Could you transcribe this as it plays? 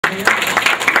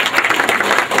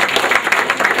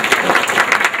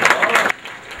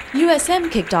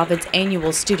USM kicked off its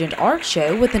annual student art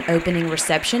show with an opening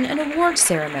reception and awards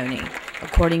ceremony.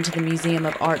 According to the Museum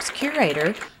of Art's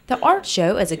curator, the art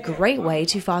show is a great way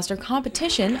to foster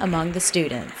competition among the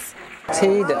students.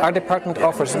 The art department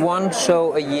offers one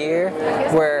show a year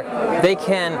where they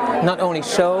can not only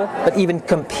show but even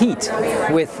compete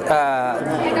with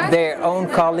their own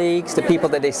colleagues, the people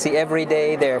that they see every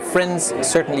day, their friends,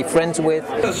 certainly friends with.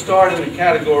 Let's start in the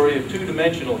category of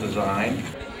two-dimensional design.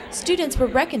 Students were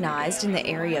recognized in the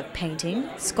area of painting,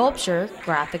 sculpture,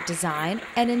 graphic design,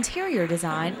 and interior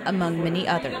design, among many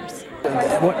others.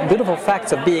 What beautiful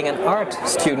facts of being an art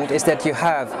student is that you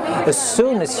have, as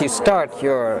soon as you start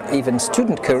your even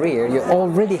student career, you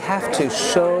already have to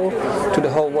show to the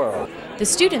whole world. The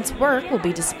students' work will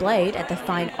be displayed at the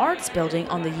Fine Arts Building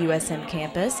on the USM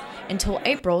campus until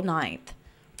April 9th.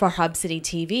 For Hub City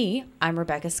TV, I'm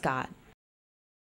Rebecca Scott.